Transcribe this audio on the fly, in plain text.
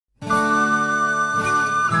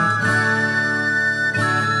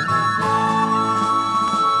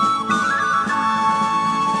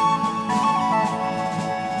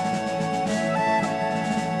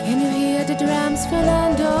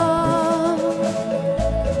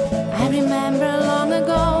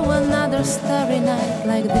every night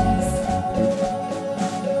like this.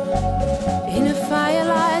 In a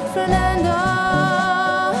firelight, Fernando,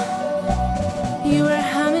 you were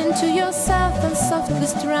humming to yourself and softly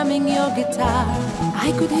strumming your guitar.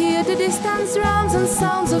 I could hear the distant drums and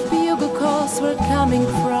sounds of bugle calls were coming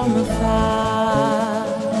from afar.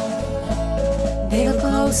 They got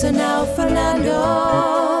closer now, Fernando.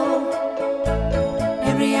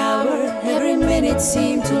 Every hour, every minute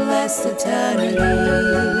seemed to last eternity.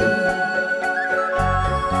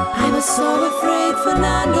 I was so afraid,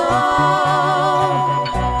 Fernando.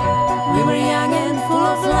 We were young and full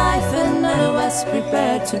of life, and none of us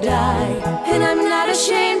prepared to die. And I'm not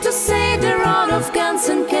ashamed to say the roar of guns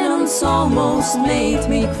and cannons almost made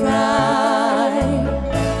me cry.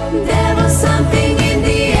 There was something in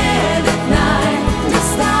the air that night. The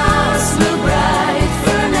stars were bright,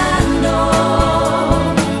 Fernando.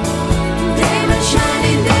 They were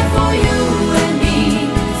shining there for you and me,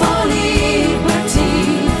 for liberty,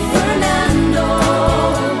 Fernando.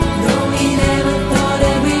 Though we never thought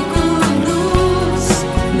that we could lose,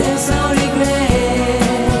 there's no regret.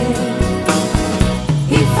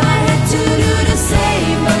 If I had to do the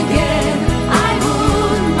same again, I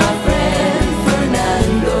would, my friend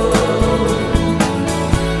Fernando.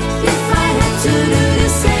 If I had to do the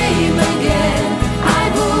same again, I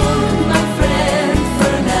would, my friend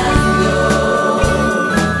Fernando.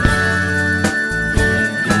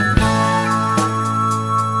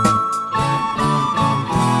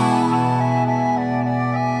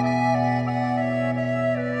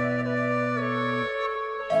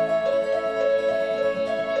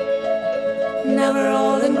 Now we're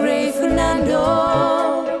old and grey, Fernando.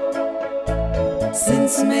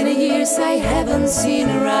 Since many years I haven't seen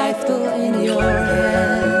a rifle in your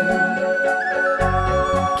hand.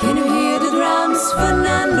 Can you hear the drums,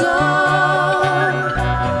 Fernando?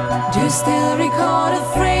 Do you still recall the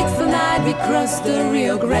fateful night we crossed the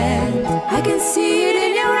Rio Grande? I can see it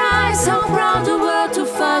in your eyes, how proud you were to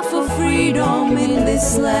fight for freedom in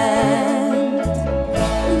this land.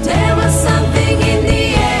 There